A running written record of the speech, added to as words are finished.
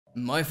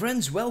My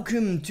friends,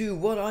 welcome to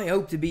what I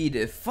hope to be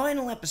the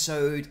final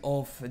episode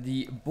of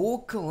the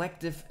Borg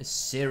Collective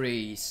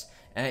series.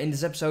 In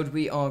this episode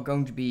we are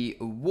going to be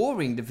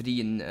warring the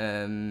Vidians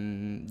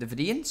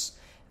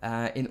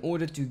in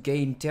order to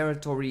gain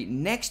territory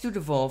next to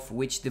the Voth,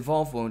 which the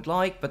Voth won't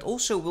like, but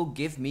also will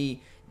give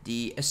me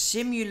the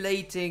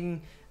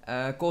assimilating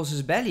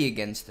causes belly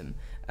against them.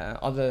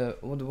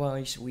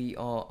 Otherwise we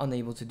are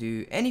unable to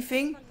do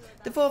anything.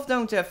 The Voth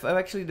don't have,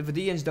 actually the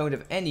Vidians don't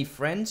have any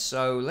friends,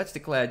 so let's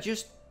declare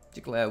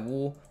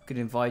war. We could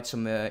invite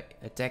some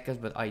attackers,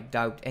 but I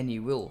doubt any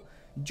will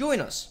join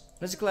us.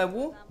 Let's declare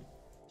war.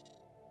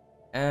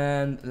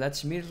 And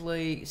let's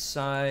immediately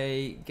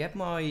say, get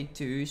my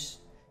twos,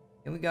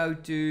 and we go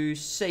to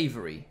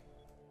Savory.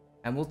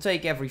 And we'll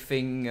take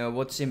everything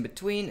what's in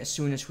between. As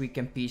soon as we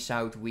can peace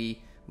out,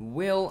 we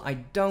will. I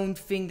don't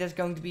think there's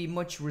going to be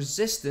much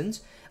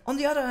resistance. On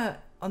the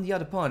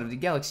other part of the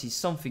galaxy,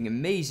 something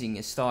amazing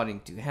is starting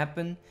to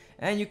happen,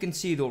 and you can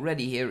see it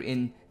already here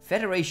in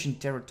Federation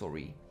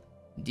territory.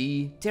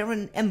 The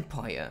Terran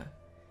Empire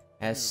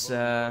has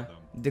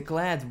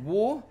declared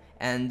war,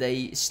 and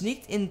they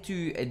sneaked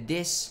into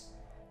this,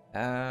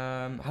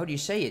 how do you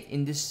say it,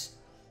 in this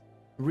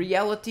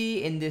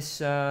reality, in this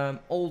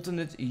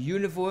alternate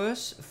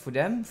universe for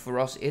them. For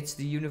us it's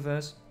the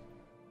universe.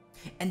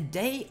 And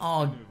they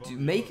are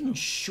making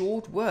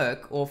short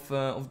work of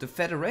the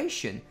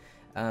Federation.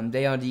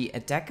 They are the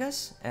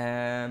attackers,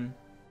 and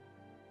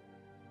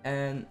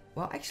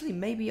well, actually,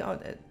 maybe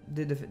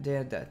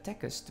they're the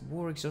attackers. The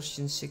war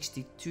exhaustion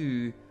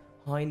 62,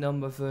 high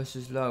number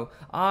versus low.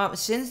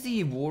 Since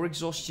the war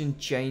exhaustion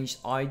changed,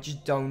 I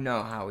just don't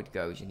know how it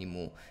goes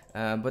anymore.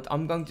 But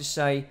I'm going to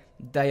say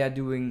they are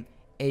doing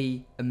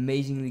a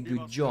amazingly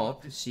good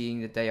job, seeing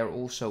that they are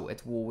also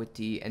at war with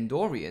the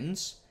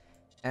Andorians.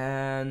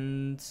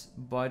 And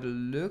by the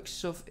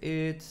looks of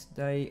it,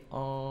 they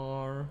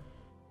are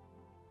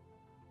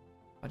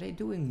they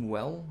doing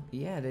well?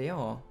 Yeah, they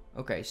are.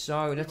 Okay,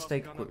 so let's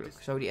take a quick look.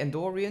 So the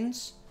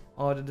Andorians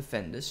are the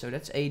defenders, so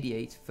that's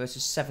 88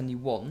 versus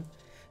 71.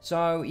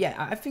 So yeah,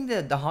 I think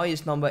that the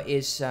highest number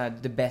is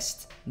the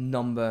best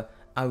number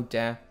out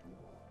there.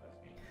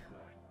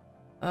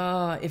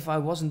 If I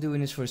wasn't doing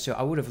this for a show,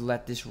 I would have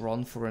let this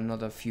run for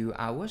another few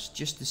hours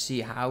just to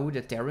see how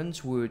the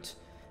Terrans would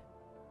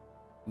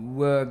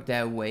work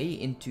their way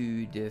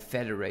into the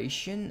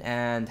Federation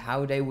and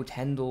how they would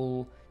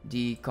handle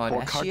the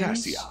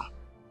Cardassians.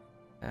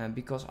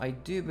 Because I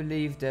do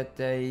believe that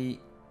they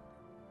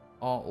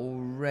are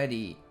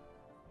already...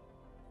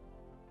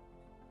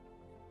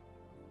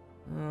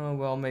 Oh,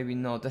 well, maybe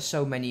not. There's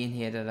so many in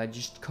here that I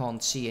just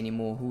can't see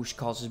anymore who's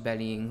causes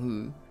bellying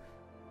who.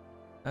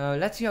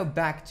 Let's go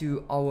back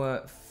to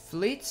our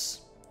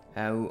fleets,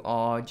 who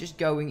are just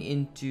going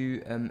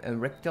into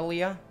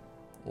Rectalia,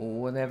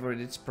 or whatever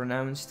it's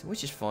pronounced,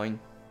 which is fine.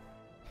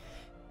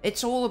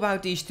 It's all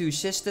about these two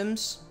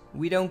systems.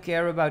 We don't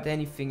care about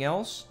anything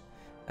else.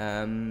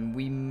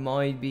 We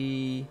might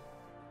be...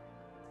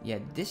 Yeah,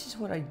 this is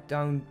what I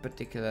don't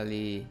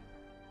particularly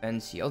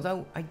fancy.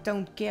 Although I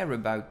don't care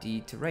about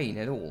the terrain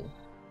at all.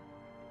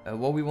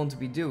 What we want to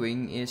be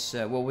doing is...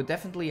 well, we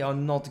definitely are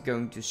not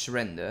going to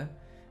surrender.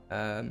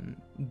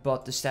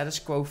 But the status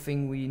quo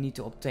thing we need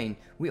to obtain.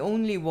 We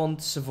only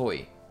want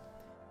Savoy.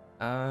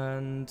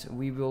 And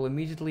we will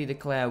immediately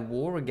declare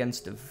war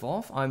against the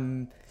Voth.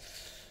 I'm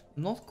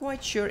not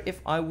quite sure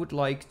if I would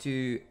like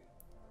to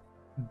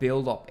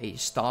build up a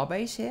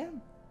starbase here.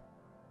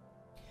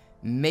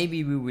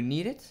 Maybe we would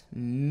need it,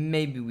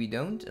 maybe we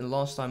don't. And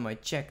last time I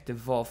checked, the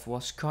Voth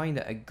was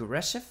kinda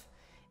aggressive,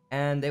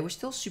 and they were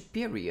still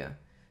superior.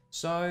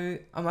 So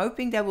I'm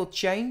hoping that will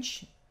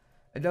change.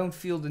 I don't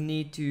feel the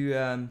need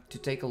to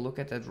take a look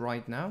at that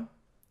right now.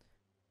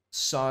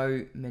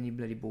 So many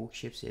bloody Borg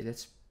ships here,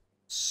 that's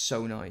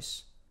so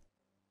nice.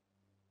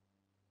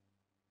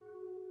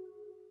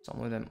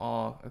 Some of them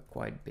are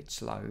quite a bit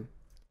slow.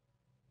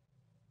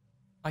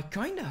 I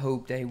kinda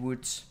hope they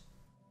would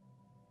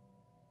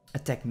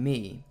attack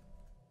me.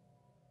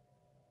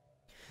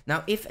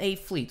 Now, if a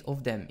fleet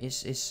of them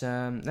is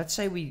let's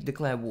say we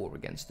declare war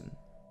against them.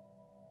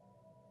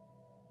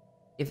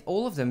 If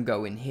all of them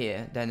go in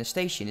here, then a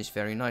station is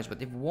very nice.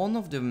 But if one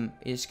of them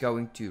is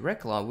going to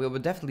Rekla, we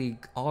definitely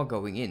are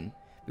going in.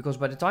 Because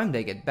by the time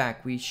they get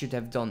back, we should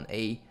have done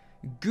a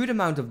good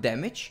amount of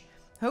damage.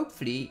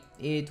 Hopefully,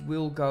 it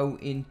will go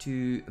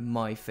into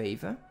my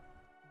favor.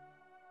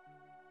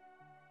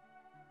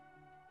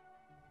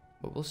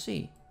 But we'll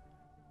see.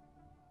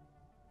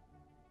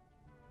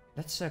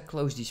 Let's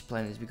close these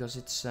planets because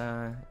it's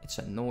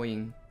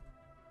annoying.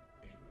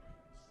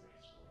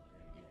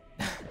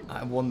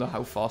 I wonder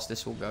how fast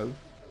this will go.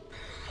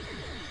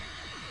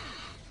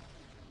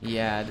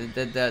 Yeah,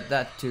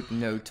 that took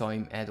no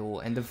time at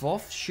all. And the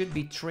Voth should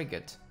be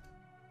triggered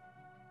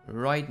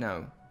right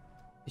now.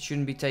 It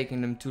shouldn't be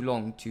taking them too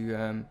long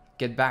to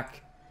get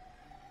back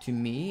to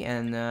me.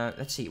 And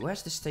let's see,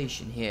 where's the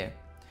station here?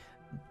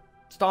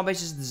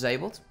 Starbase is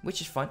disabled,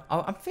 which is fine.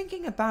 I'm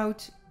thinking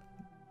about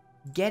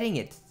getting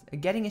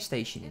a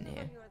station in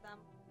here.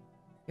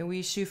 Can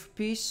we sue for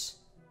peace?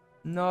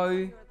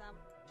 No.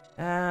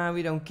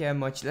 We don't care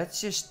much.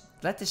 Let's just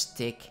let this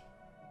tick.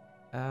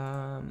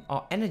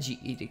 Our energy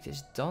edict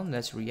is done.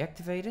 Let's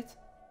reactivate it.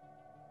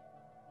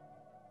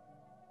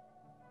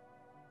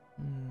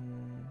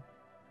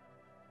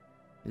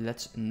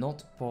 Let's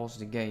not pause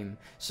the game.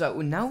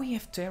 So now we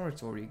have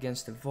territory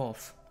against the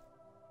Voth.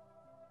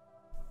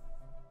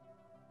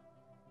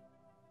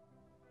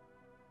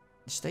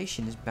 The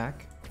station is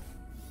back.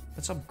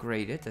 Let's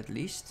upgrade it at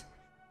least.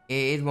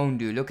 It won't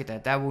do. Look at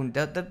that.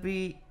 That'd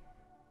be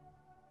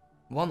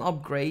one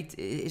upgrade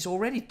is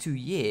already 2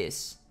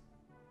 years.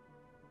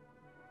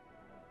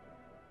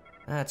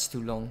 That's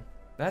too long.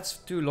 That's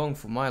too long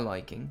for my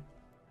liking.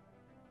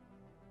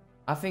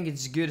 I think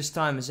it's as good as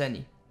time as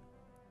any.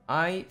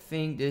 I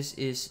think this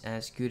is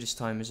as good as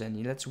time as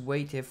any. Let's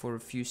wait here for a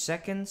few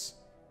seconds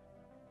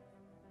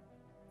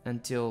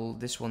until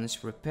this one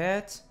is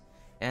repaired.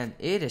 And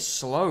it is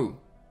slow.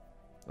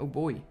 Oh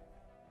boy.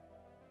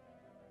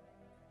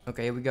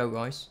 Okay, here we go,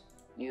 guys.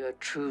 Your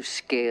true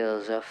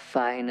skills are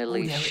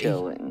finally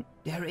showing.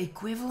 They're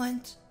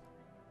equivalent?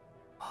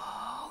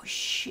 Oh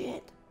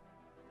shit.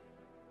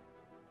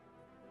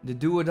 The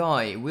do or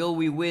die. Will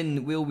we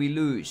win? Will we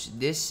lose?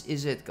 This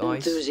is it,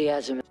 guys.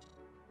 Enthusiasm.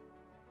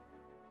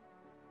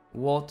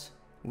 What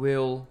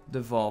will the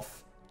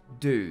Voth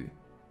do?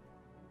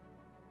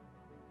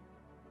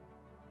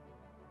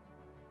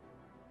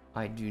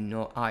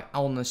 I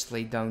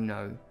honestly don't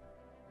know.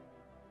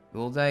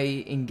 Will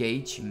they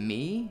engage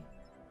me?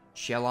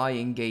 Shall I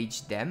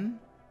engage them?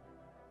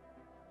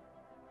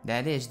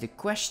 That is the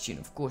question,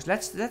 of course.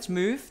 Let's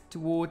move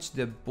towards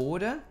the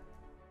border.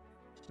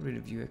 Get rid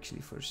of you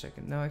actually for a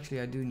second. No, actually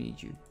I do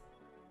need you.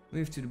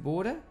 Move to the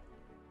border.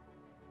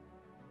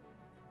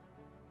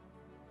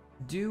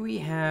 Do we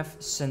have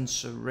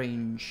sensor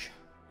range?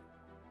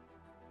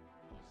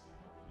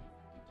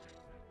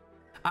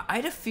 I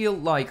either feel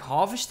like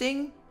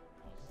harvesting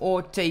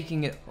or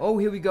taking it. Oh,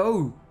 here we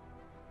go.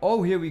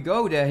 Oh, here we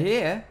go. They're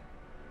here.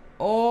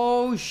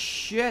 Oh,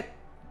 shit.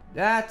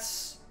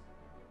 That's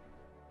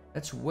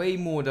way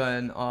more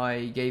than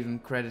I gave him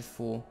credit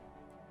for.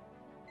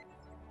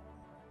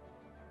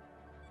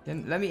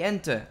 Then let me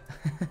enter.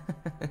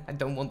 I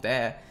don't want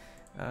that.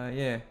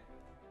 Yeah.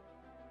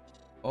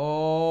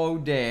 Oh,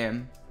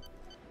 damn.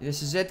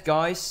 This is it,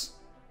 guys.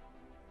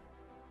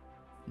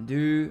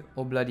 Do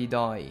or bloody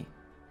die.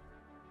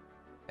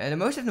 And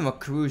most of them are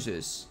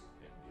cruisers.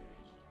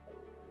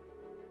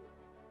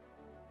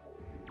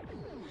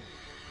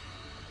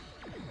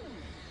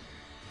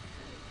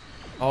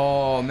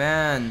 Oh,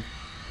 man.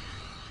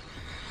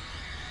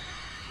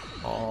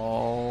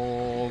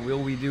 Oh,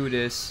 will we do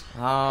this?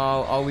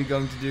 How are we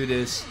going to do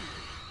this?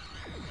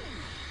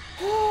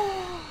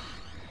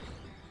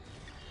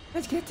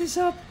 Let's get this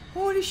up.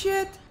 Holy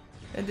shit.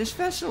 And this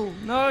vessel.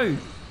 No.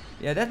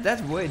 Yeah,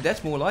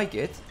 that's more like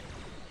it.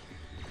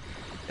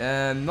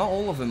 Not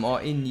all of them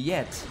are in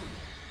yet.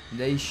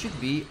 They should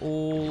be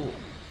all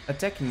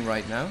attacking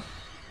right now.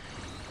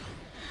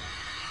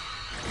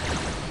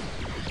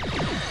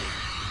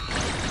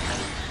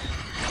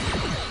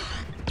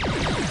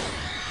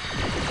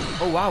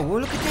 Oh wow, well,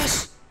 look at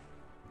this.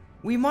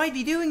 We might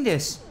be doing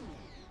this.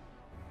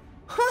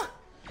 Huh?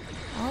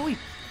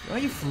 Are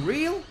you for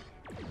real?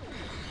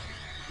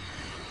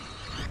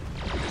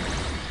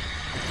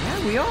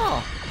 Yeah, we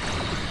are.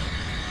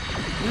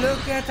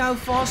 Look at how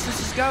fast this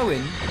is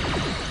going.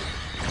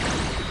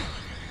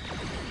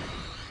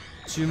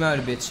 Zoom out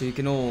a bit so you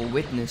can all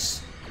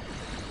witness.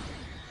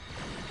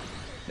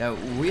 Now,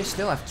 we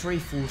still have 3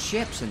 full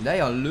ships and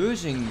they are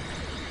losing.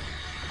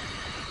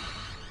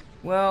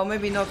 Well,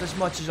 maybe not as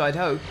much as I'd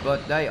hoped,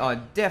 but they are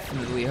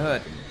definitely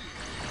hurting.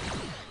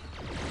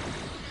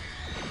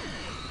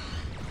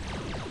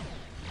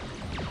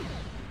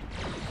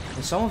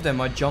 And some of them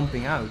are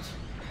jumping out.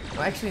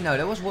 Oh, actually, no,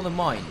 that was one of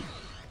mine.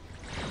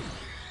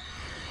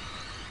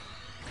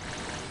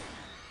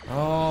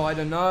 Oh, I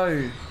don't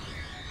know.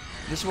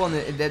 This one,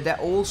 they're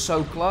all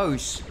so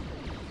close.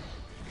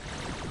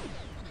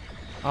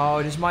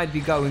 Oh, this might be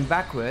going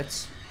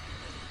backwards.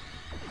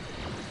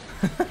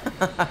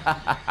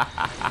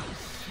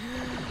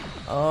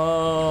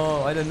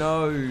 Oh, I don't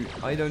know.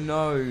 I don't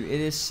know. It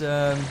is,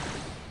 I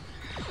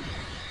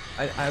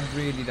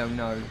really don't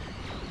know.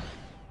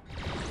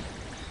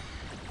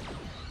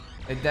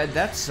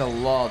 That's a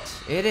lot.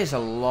 It is a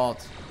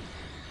lot.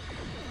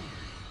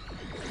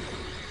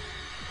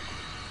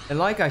 And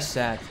like I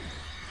said,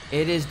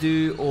 it is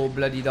do or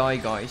bloody die,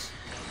 guys.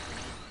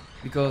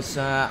 Because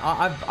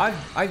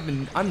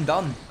I'm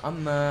done.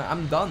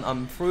 I'm done.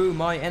 I'm through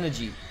my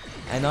energy,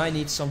 and I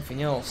need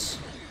something else.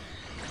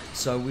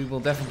 So we will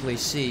definitely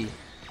see.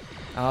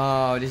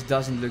 Oh, this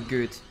doesn't look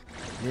good.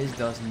 This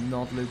does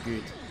not look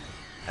good.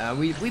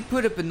 We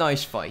put up a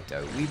nice fight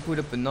though. We put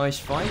up a nice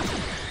fight.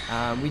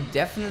 We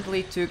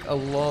definitely took a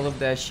lot of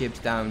their ships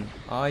down.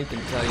 I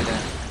can tell you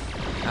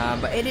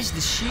that. But it is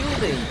the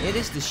shielding. It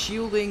is the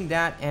shielding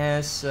that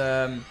has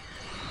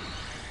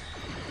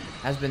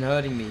been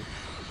hurting me.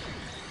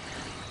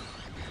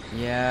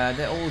 Yeah,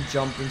 they're all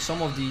jumping.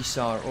 Some of these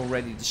are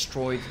already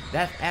destroyed.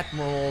 That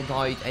Admiral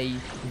died a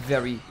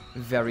very,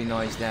 very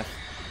nice death.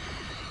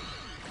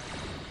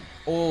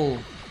 All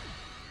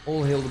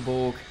hail the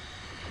Borg.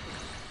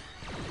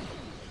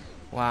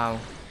 Wow.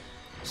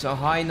 So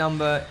high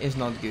number is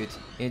not good.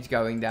 It's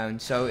going down.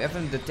 So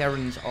even the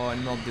Terrans are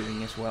not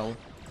doing as well.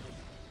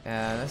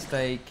 Let's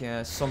take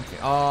something.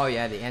 Oh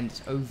yeah, the end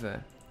is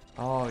over.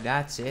 Oh,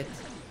 that's it.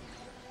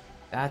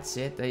 That's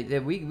it.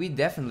 We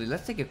definitely...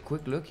 Let's take a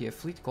quick look here.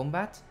 Fleet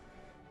combat.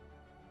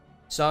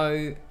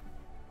 So...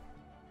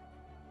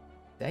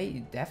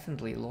 They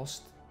definitely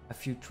lost a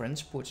few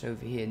transports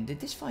over here. And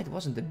this fight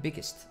wasn't the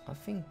biggest, I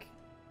think.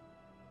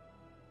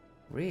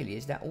 Really?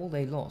 Is that all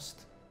they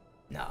lost?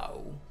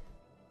 No.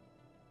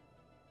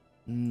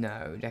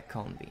 No, that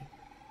can't be.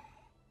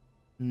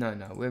 No,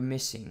 we're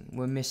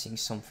missing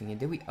something here.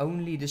 Did we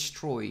only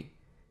destroy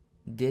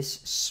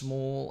this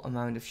small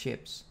amount of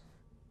ships?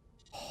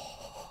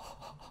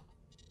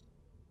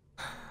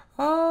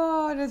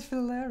 Oh, that's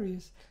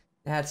hilarious.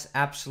 That's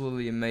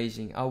absolutely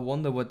amazing. I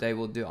wonder what they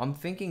will do. I'm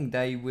thinking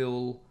they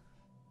will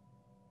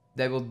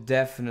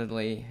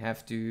definitely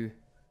have to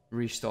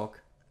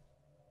restock.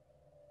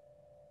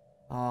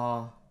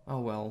 Oh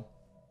well.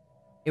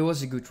 It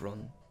was a good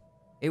run.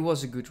 It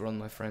was a good run,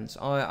 my friends.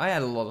 I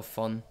had a lot of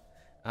fun.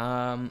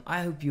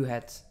 I hope you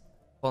had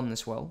fun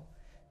as well.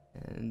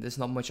 And there's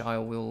not much I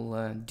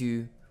will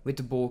do with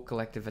the Borg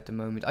Collective at the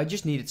moment. I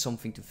just needed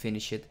something to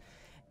finish it.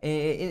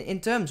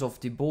 In terms of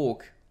the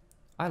Borg,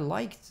 I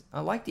liked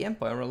the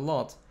Empire a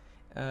lot.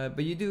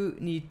 But you do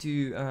need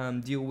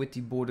to deal with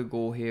the border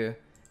goal here.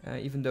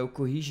 Even though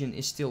cohesion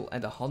is still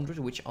at 100,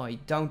 which I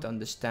don't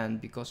understand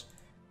because...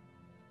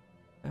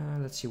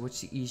 let's see,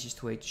 what's the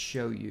easiest way to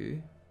show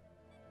you?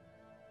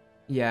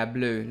 Yeah,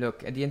 blue.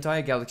 Look, the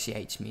entire galaxy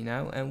hates me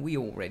now, and we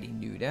already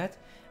knew that.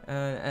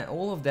 And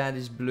all of that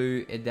is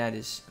blue, and that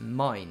is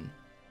mine.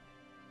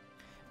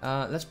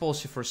 Let's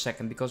pause here for a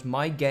second, because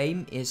my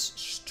game is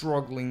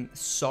struggling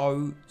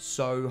so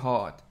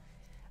hard.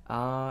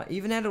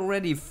 Even had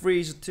already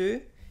Freezer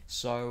 2,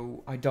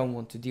 so I don't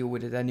want to deal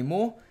with it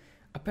anymore.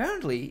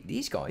 Apparently,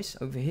 these guys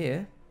over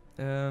here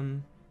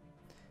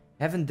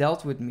haven't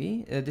dealt with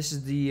me. This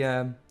is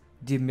the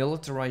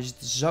demilitarized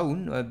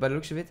zone. By the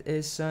looks of it,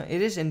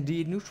 it is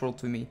indeed neutral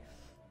to me.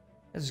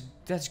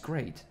 That's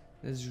great.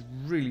 That's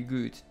really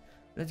good.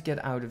 Let's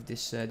get out of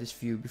this this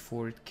view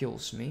before it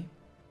kills me.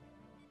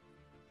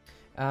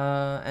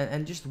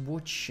 And just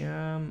watch.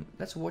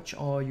 Let's watch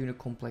our unit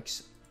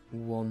complex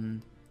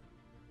 1.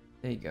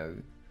 There you go.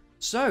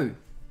 So,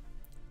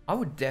 I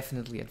would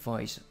definitely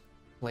advise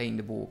playing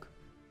the Borg.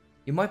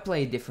 You might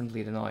play it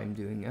differently than I'm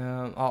doing.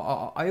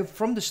 I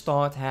from the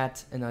start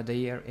had an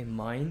idea in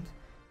mind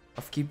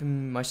of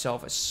keeping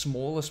myself as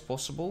small as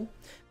possible,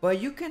 but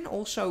you can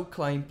also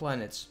claim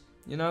planets.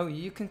 You know,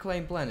 you can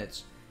claim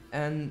planets,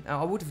 and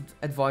I would have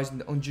advised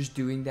on just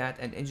doing that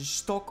and just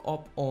stock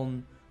up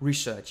on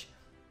research.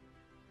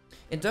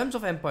 In terms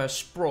of Empire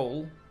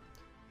sprawl,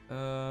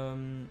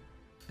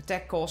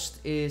 attack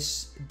cost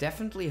is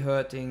definitely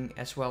hurting,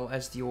 as well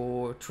as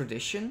your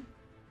tradition.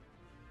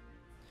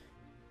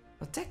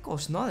 Attack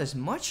cost not as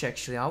much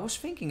actually. I was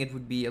thinking it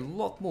would be a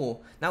lot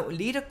more. Now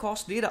leader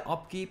cost, leader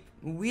upkeep,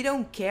 we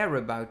don't care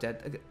about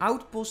that.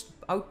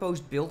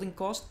 Outpost building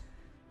cost,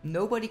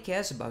 nobody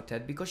cares about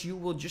that, because you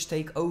will just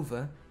take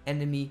over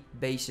enemy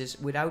bases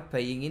without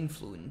paying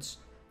influence.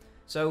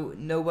 So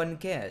no one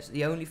cares.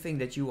 The only thing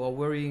that you are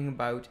worrying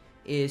about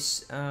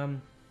is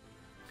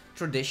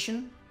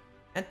tradition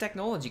and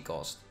technology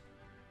cost.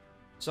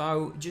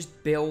 So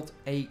just build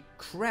a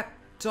crap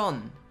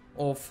ton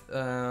of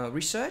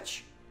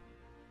research.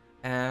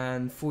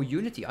 And for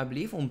Unity, I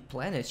believe on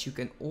planets you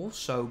can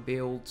also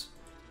build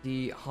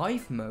the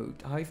Hive node,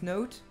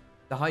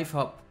 the Hive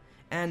hub,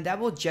 and that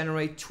will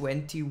generate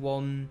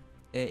 21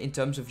 in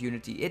terms of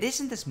Unity. It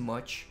isn't as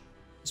much,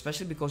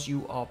 especially because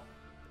you are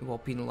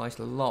penalized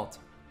a lot.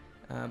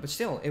 But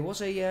still, it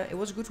was a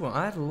good one.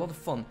 I had a lot of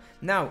fun.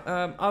 Now,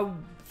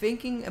 I'm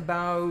thinking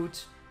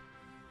about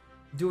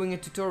doing a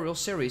tutorial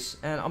series,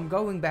 and I'm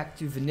going back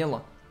to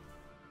vanilla.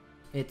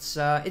 It's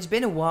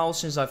been a while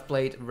since I've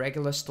played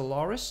regular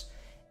Stellaris,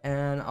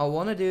 and I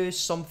want to do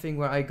something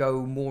where I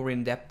go more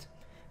in depth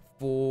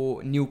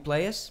for new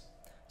players.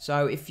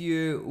 So if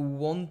you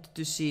want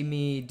to see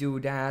me do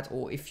that,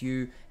 or if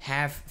you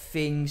have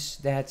things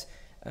that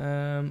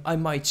I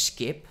might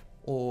skip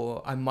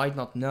or I might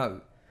not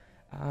know,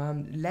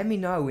 let me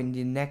know in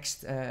the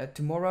next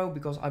tomorrow,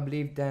 because I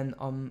believe then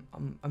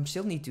I'm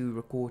still need to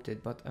record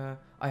it, but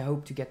I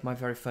hope to get my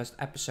very first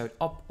episode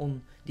up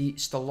on the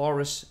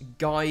Stellaris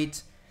guide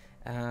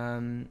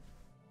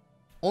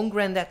on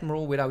Grand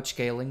Admiral without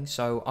scaling.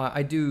 So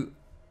I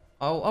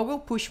will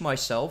push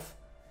myself,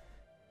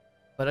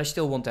 but I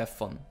still want to have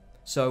fun.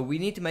 So we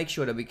need to make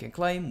sure that we can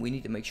claim. We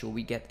need to make sure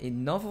we get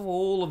enough of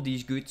all of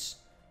these goods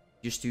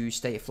just to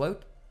stay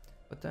afloat.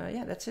 But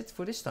yeah, that's it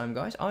for this time,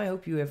 guys. I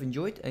hope you have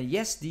enjoyed.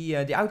 Yes,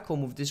 the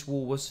outcome of this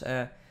war was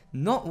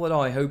not what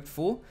I hoped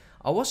for.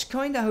 I was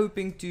kind of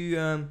hoping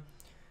to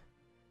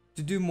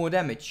do more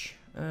damage.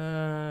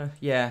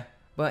 Yeah,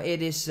 but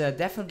it is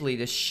definitely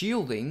the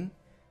shielding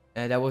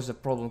that was the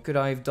problem. Could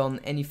I have done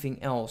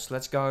anything else?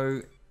 Let's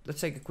go.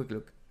 Let's take a quick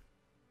look.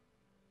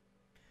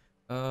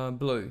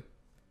 Blue.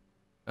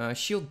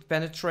 Shield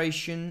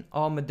penetration,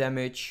 armor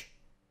damage,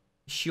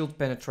 shield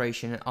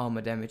penetration and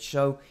armor damage.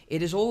 So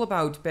it is all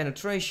about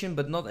penetration,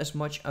 but not as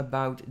much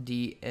about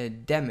the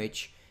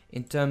damage.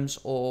 In terms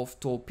of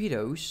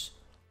torpedoes,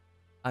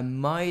 I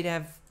might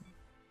have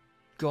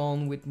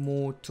gone with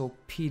more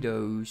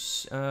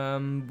torpedoes.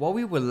 What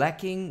we were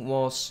lacking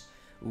was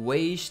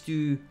ways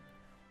to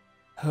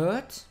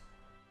hurt,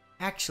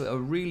 actually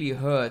really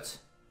hurt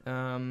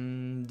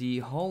the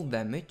hull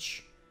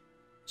damage.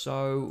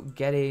 So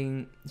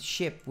getting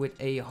ship with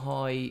a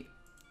high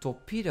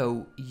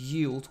torpedo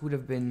yield would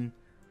have been,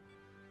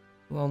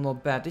 well,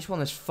 not bad. This one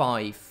has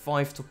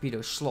five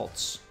torpedo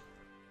slots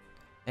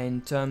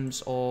in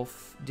terms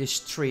of this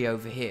tree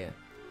over here.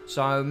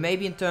 So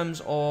maybe in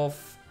terms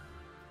of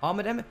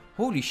armor damage.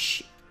 Holy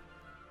shit.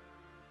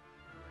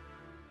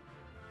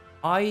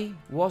 I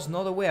was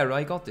not aware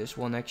I got this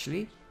one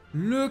actually.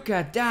 Look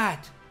at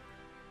that.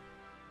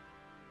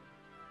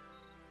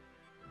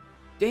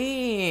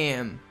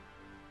 Damn.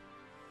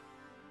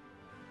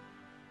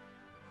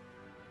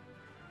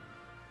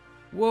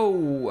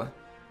 Whoa.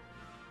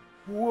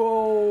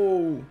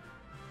 Whoa.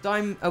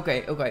 Time.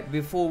 Okay.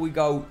 Before we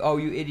go. Oh,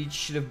 you idiot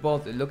should have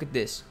bought it. Look at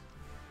this.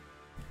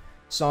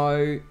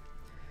 So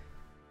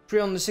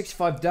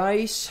 365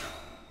 days.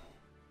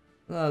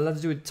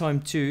 Let's do it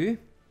time 2.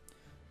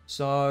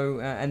 So,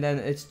 and then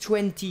it's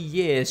 20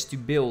 years to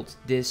build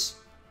this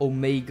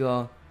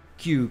Omega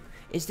Cube.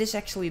 Is this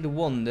actually the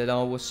one that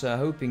I was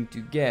hoping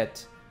to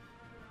get?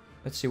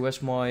 Let's see,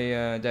 where's my,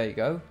 there you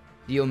go.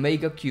 The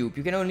Omega Cube.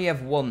 You can only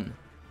have one.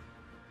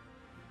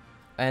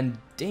 And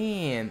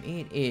damn,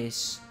 it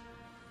is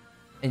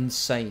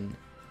insane.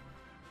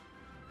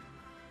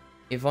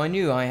 If I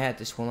knew I had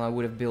this one, I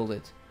would have built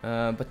it.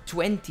 But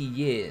 20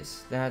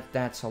 years,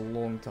 that's a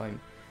long time.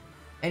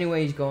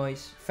 Anyways,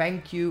 guys,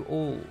 thank you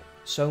all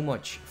so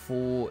much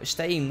for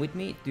staying with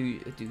me,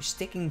 to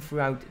sticking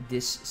throughout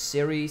this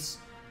series.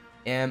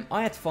 I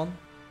had fun,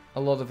 a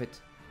lot of it,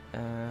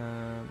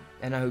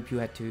 and I hope you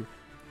had too.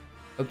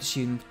 Hope to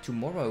see you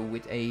tomorrow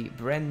with a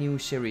brand new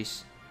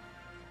series.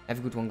 Have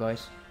a good one,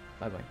 guys.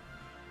 Bye bye.